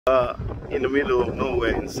In the middle of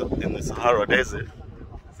nowhere in the Sahara Desert.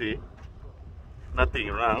 See? Nothing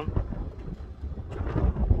around.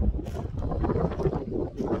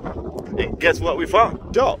 And guess what we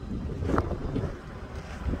found? Shop.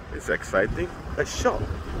 It's exciting. A shop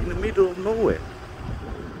in the middle of nowhere.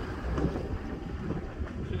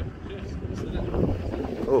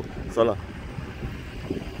 Oh, salah.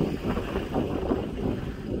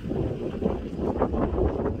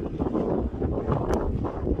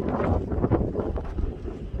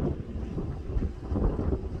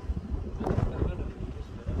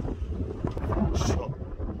 Shop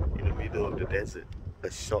in the middle of the desert. A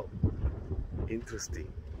shop. Interesting.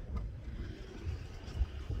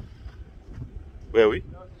 Where are we?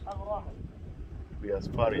 We are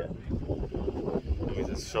Sfariât. It's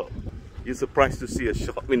a shop. You're surprised to see a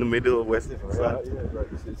shop in the middle of West Side? Yeah, right.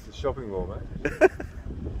 It's the shopping mall, mate.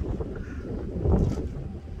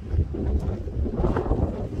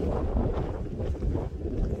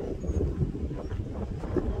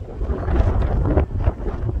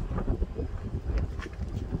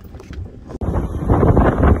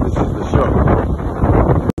 This is the shop.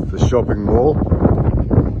 The shopping mall.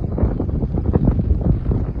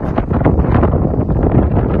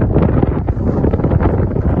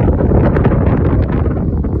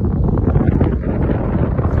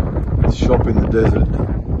 Shop in the desert.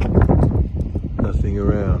 Nothing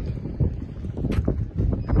around.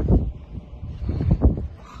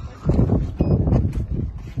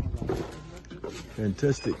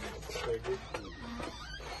 Fantastic.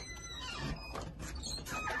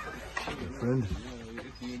 My friend.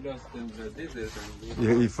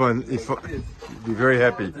 Yeah, you find you'd be very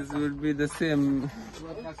happy. This will be the same.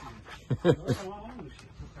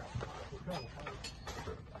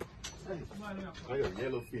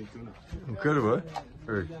 Yellowfin tuna. Incredible, eh?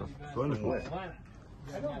 Very wonderful.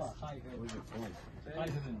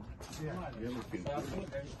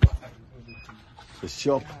 The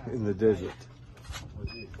shop in the desert.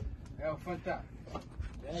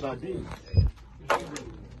 Sardine.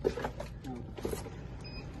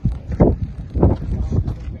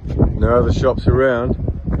 No other shops around.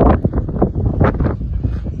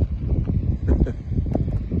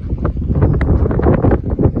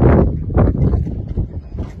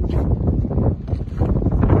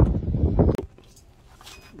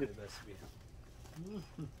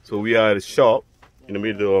 So we are at a shop in the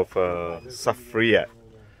middle of Sfariât,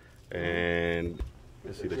 and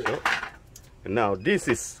you see the shop. And now this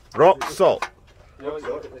is rock salt.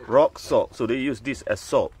 Rock salt. So they use this as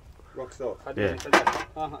salt. Rock salt. Yeah.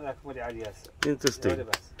 Interesting.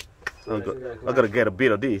 I gotta get a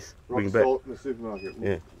bit of this. Bring back. Rock salt in the supermarket.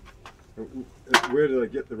 Yeah. Where do they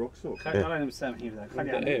get the rock salt?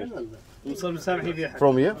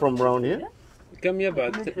 From here? From around here? كم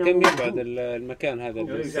يبعد المكان هذا؟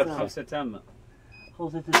 جات 5 تامة.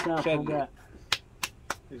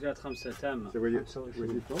 جات 5 تامة.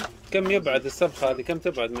 كم يبعد السبخة هذه؟ كم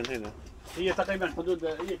تبعد من هنا؟ هي تقريبا حدود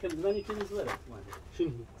هي كم 8 كيلو صغيرة.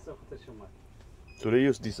 شنو سبخة الشمال. So they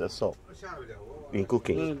use this as salt in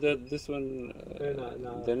cooking. No, this one,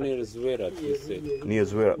 the near Sfariât, you say. Near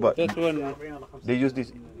Sfariât, but That one, they use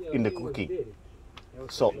this in the cooking.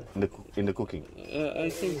 Salt in the cooking. I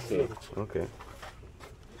think so. Okay.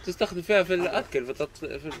 تستخدم فيها في الأكل في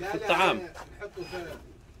الطعام.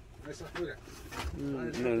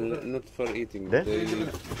 No, not for eating.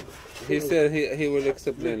 He said he will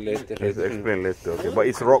explain later. He'll explain later. Okay, but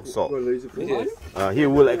it's rock salt. Yes. He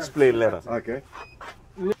will explain later. Okay.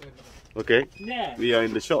 Okay. We are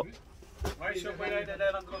in the shop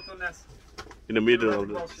in the middle of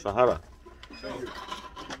the Sahara.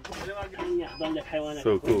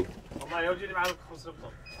 So cool.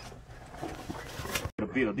 A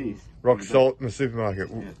bit of this. Rock salt in the supermarket.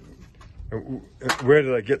 Where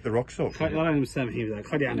do they get the rock salt? خلينا مسامحين بذاك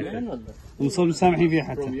خلي عنك ونصير مسامحين فيه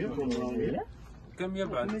حتى كم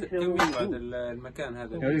يبعد المكان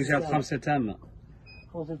هذا؟ جات 5 تامة.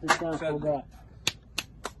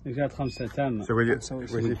 جات 5 تامة. So where's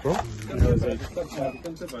he from?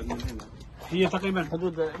 كم تبعد من هنا؟ هي تقريبا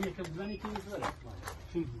حدود هي كم 8 كيلو صغيرة.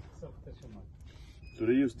 So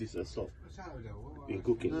they use this as salt in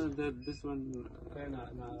cooking. No, this one,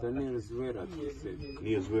 the near Sfariât, you say.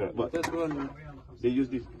 Near Sfariât, but That one, they use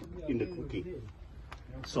this in the cooking.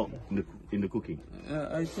 Salt in the cooking.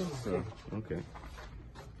 I think so. Okay.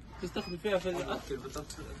 تستخدم فيها في الأكل.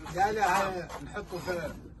 لا نحطه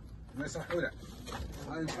في ما يصحوا له.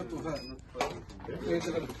 هاي نحطه في.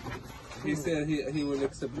 He said he will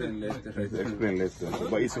explain later. Explain later.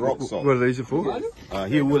 But it's rock salt. What are these for?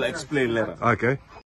 He will explain later. Okay.